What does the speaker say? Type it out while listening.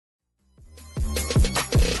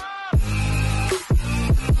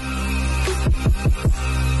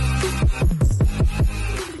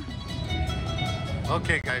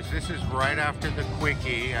Okay guys, this is right after the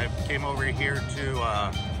quickie. I came over here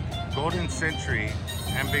to Golden Century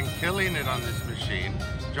and been killing it on this machine.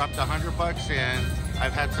 Dropped $100 in.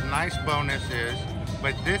 I've had some nice bonuses,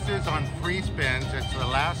 but this is on free spins. It's the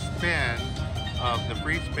last spin of the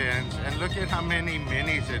free spins, and look at how many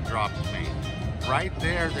minis it dropped me. Right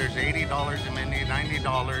there, there's $80 a mini,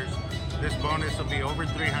 $90. This bonus will be over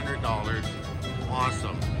 $300.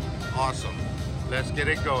 Awesome, awesome. Let's get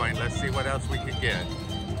it going. Let's see what else we could get.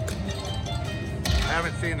 I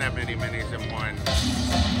haven't seen that many minis in one.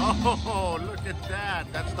 Oh, look at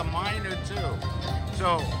that. That's the minor too.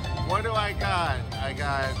 So what do I got? I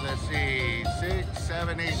got, let's see, 6,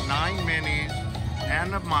 7, 8, 9 minis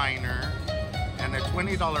and a minor and a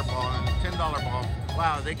 $20 ball and a $10 ball.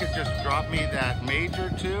 Wow, they could just drop me that major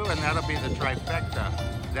too, and that'll be the trifecta.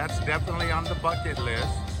 That's definitely on the bucket list.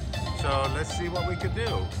 So let's see what we could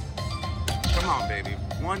do. Come on, baby.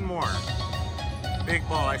 One more. Big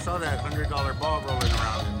ball. I saw that $100 ball rolling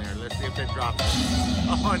around in there. Let's see if it drops.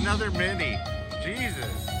 Oh, another mini.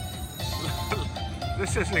 Jesus.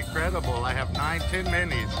 This is incredible. I have 9, 10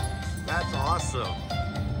 minis. That's awesome.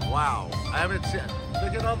 Wow. I haven't seen.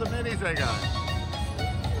 Look at all the minis I got.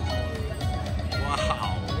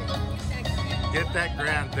 Wow. Get that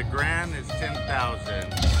grand. The grand is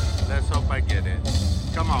 10,000. Let's hope I get it.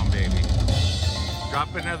 Come on, baby.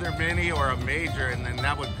 Drop another mini or a major, and then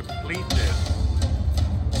that would complete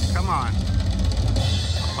this. Come on.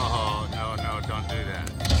 Oh, no, don't do that.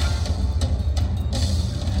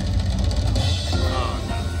 Oh,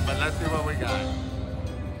 no. But let's see what we got.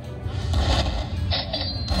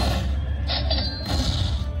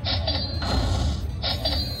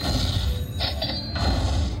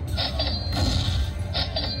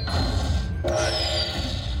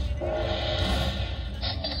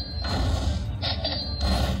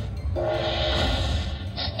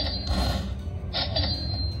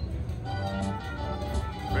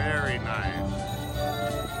 Very nice.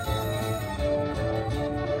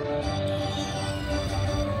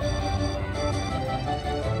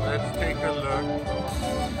 Let's take a look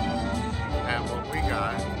at what we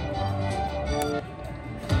got.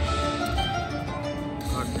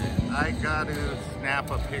 Okay, I got to snap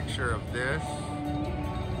a picture of this.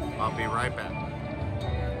 I'll be right back.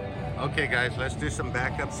 Okay guys, let's do some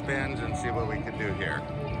backup spins and see what we can do here.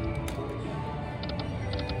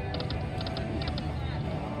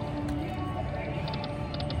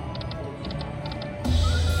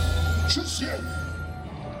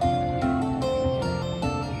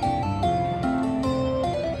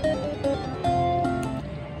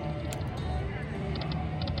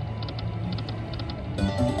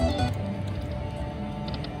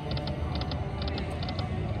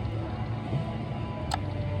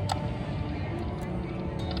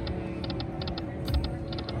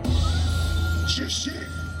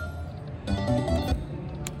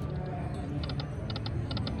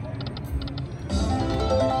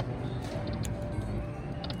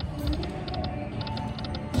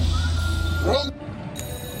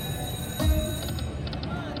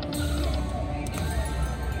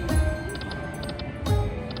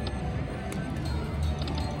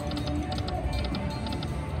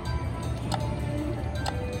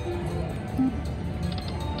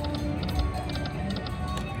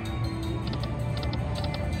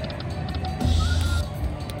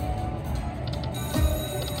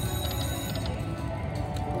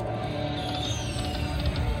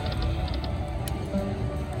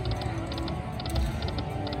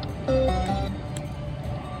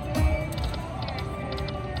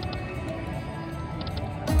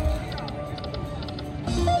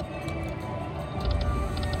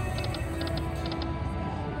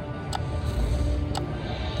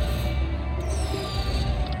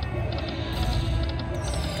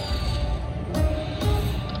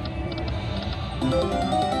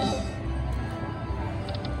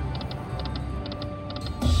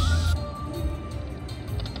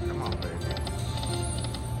 Come on, baby.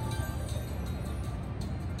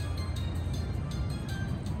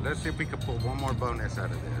 Let's see if we can pull one more bonus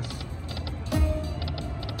out of this.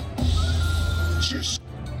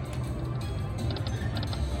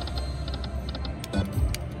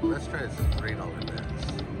 Let's try some $3 bets.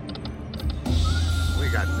 We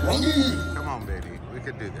got this. Come on, baby. We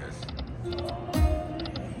could do this.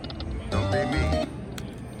 Don't be me.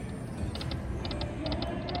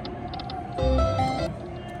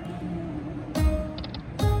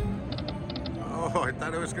 Oh, I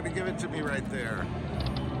thought it was going to give it to me right there.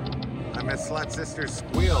 I missed Slot Sister's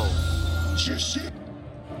squeal.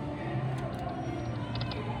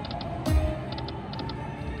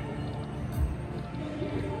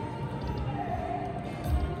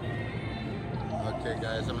 Okay,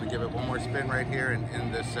 one more spin right here and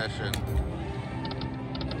end this session.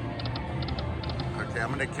 Okay, I'm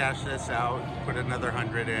gonna cash this out, put another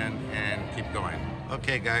 100 in, and keep going.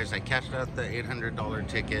 Okay guys, I cashed out the $800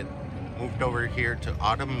 ticket, moved over here to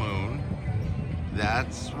Autumn Moon.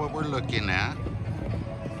 That's what we're looking at.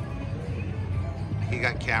 He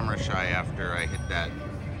got camera shy after I hit that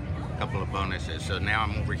couple of bonuses. So now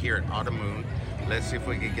I'm over here at Autumn Moon. Let's see if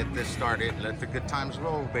we can get this started. Let the good times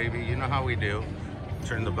roll, baby. You know how we do.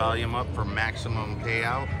 Turn the volume up for maximum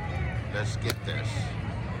payout. Let's get this.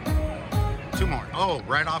 2 more. Oh,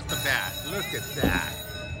 right off the bat. Look at that.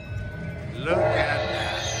 Look at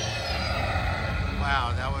that.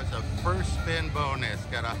 Wow, that was a first spin bonus.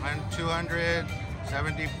 Got 200,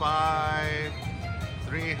 75,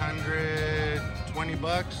 300, 20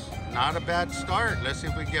 bucks. Not a bad start. Let's see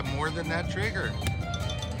if we get more than that trigger.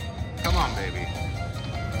 Come on, baby.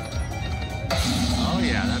 Oh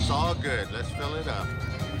yeah, that's all good. Let's fill it up.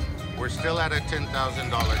 We're still at a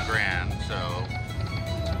 $10,000 grand, so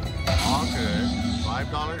all good.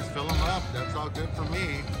 $5, fill them up. That's all good for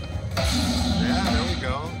me. Yeah, there we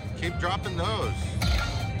go. Keep dropping those.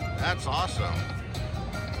 That's awesome.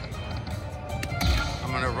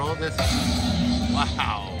 I'm gonna roll this.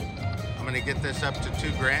 Wow. I'm gonna get this up to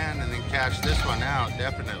 2 grand and then cash this one out,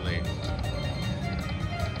 definitely.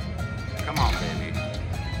 Come on, baby.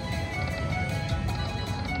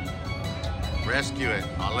 Rescue it,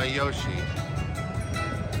 a la Yoshi.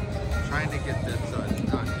 Trying to get this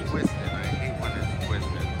not twisted. I hate when it's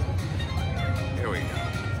twisted. Here we go.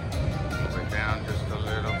 Move it down just a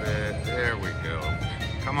little bit. There we go.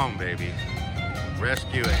 Come on, baby.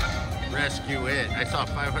 Rescue it. Rescue it. I saw a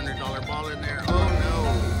 $500 ball in there. Oh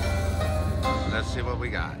no. Let's see what we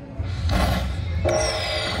got.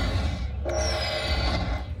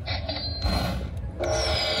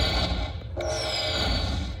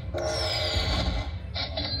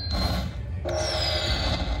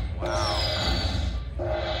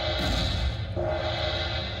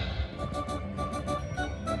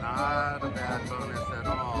 Not a bad bonus at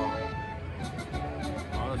all.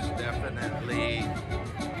 Most definitely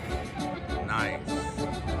nice.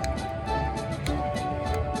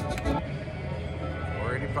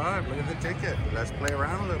 485, look at the ticket. Let's play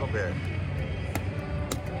around a little bit.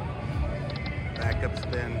 Backup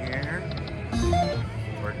spin here.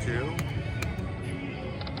 Or 2.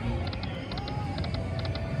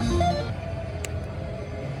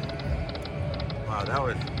 Wow, that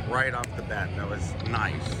was right off the bat. That was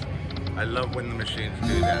nice. I love when the machines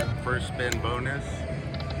do that. First spin bonus.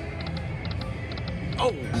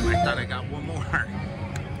 Oh, I thought I got one more.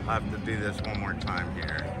 I'll have to do this one more time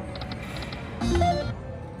here.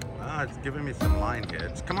 Ah, it's giving me some line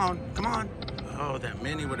hits. Come on, come on. Oh, that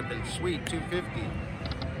mini would have been sweet, 250.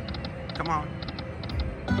 Come on.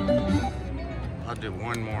 I'll do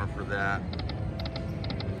one more for that.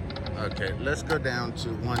 Okay, let's go down to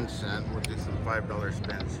 1 cent. We'll do some $5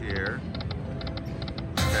 spins here.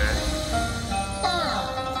 Okay.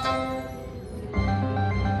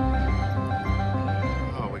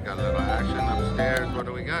 Oh, we got a little action upstairs. What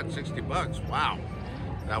do we got? 60 bucks. Wow.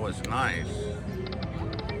 That was nice.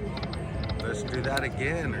 Let's do that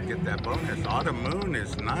again or get that bonus. Autumn Moon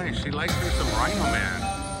is nice. She likes her some RhinoMan.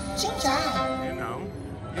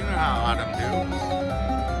 You know how Autumn do.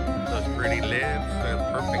 Those pretty lips, the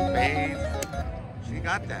perfect face. She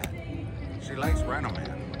got that. She likes RhinoMan.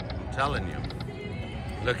 I'm telling you.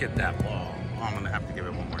 Look at that ball. Oh, I'm gonna have to give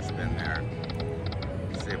it one more spin there.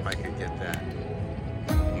 See if I can get that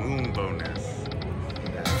moon bonus.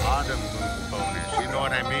 That autumn moon bonus. You know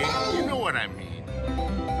what I mean? You know what I mean.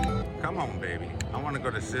 Come on, baby. I want to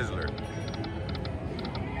go to Sizzler.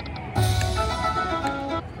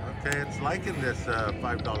 Okay, it's liking this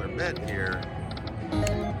 $5 bet here.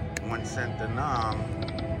 1 cent Denom.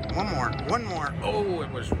 One more. Oh,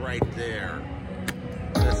 it was right there.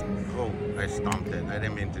 Oh, I stomped it. I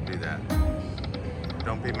didn't mean to do that.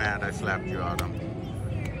 Don't be mad. I slapped you, Autumn.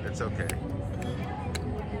 It's okay.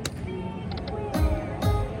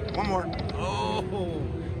 One more. Oh,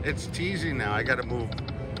 it's teasing now. I got to move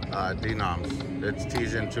Denoms. It's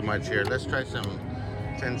teasing too much here. Let's try some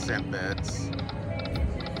 10-cent bets.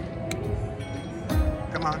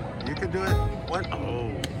 Come on. You can do it. What?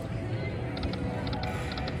 Oh.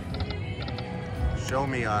 Show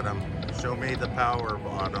me, Autumn. Show me the power of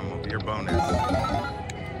Autumn, of your bonus.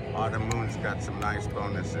 Autumn Moon's got some nice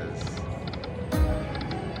bonuses.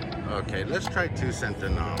 Okay, let's try 2 cent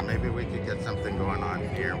Denom. Maybe we could get something going on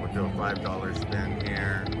here. We'll do a $5 spin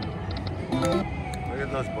here. Look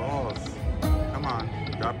at those balls. Come on,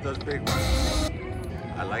 drop those big ones.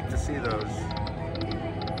 I like to see those.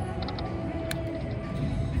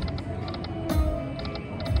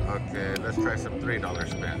 Okay, let's try some $3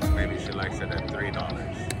 spins. Maybe she likes it at $3.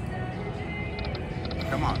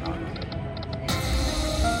 Come on, Autumn.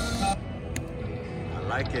 I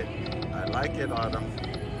like it. I like it, Autumn.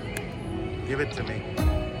 Give it to me.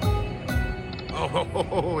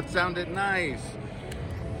 Oh, it sounded nice.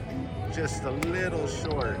 Just a little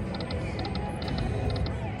short.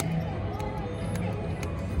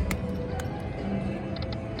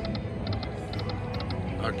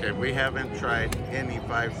 Okay, we haven't tried any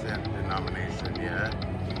 5-cent denomination yet.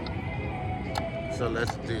 So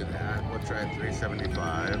let's do that. We'll try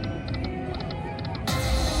 375.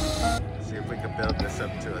 See if we can build this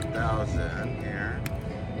up to 1,000 here.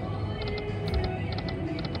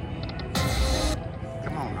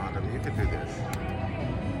 Come on, Autumn, you can do this.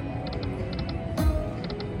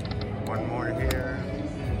 One more here.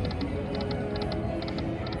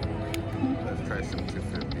 Let's try some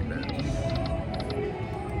 250 bets.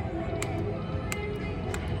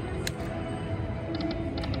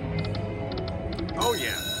 Oh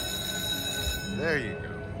yeah, there you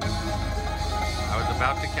go. I was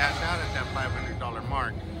about to cash out at that $500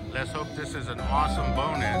 mark. Let's hope this is an awesome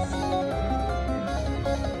bonus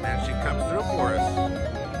and she comes through for us.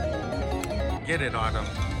 Get it, Autumn.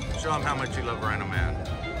 Show them how much you love RhinoMan.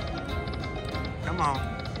 Come on.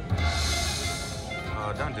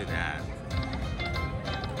 Oh, don't do that.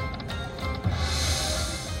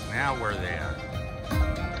 Now where are they at?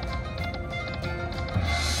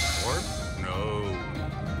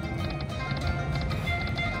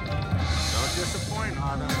 Disappoint,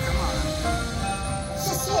 Autumn. Come on.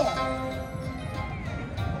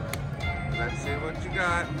 Let's see what you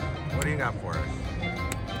got. What do you got for us?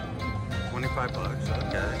 25 bucks.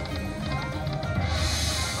 Okay.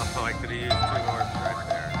 Oh, I could have used 2 orbs right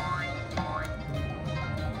there.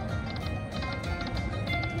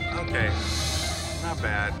 Okay. Not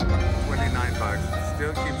bad. 29 bucks.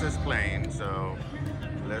 Still keeps us playing. So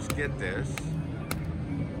let's get this.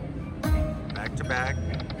 Back to back.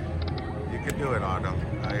 You can do it, Autumn.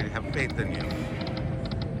 I have faith in you.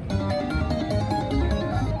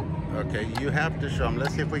 Okay, you have to show them.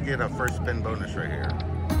 Let's see if we get a first spin bonus right here.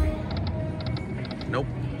 Nope.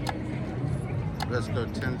 Let's go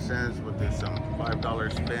 10 cents. We'll do some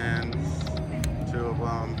 $5 spins. 2 of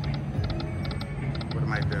them. What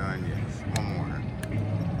am I doing? Yes, one more.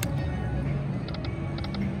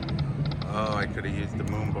 Oh, I could have used the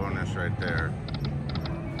moon bonus right there.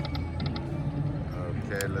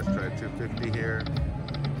 Okay, let's try 250 here.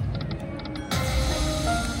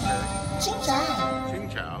 Okay. Ching chow. Ching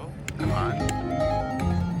chow. Come on.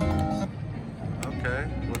 Okay,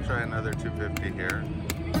 we'll try another 250 here.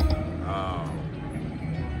 Oh.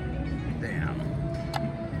 Damn.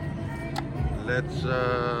 Let's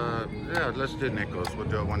do nickels. We'll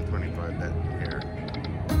do a 125 bet here.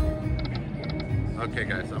 Okay,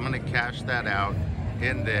 guys, I'm gonna cash that out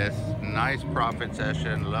in this nice profit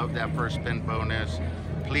session. Love that first spin bonus.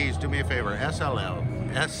 Please do me a favor,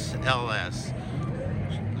 SLS,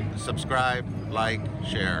 subscribe, like,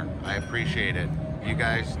 share. I appreciate it. You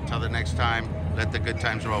guys, till the next time, let the good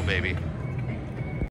times roll, baby.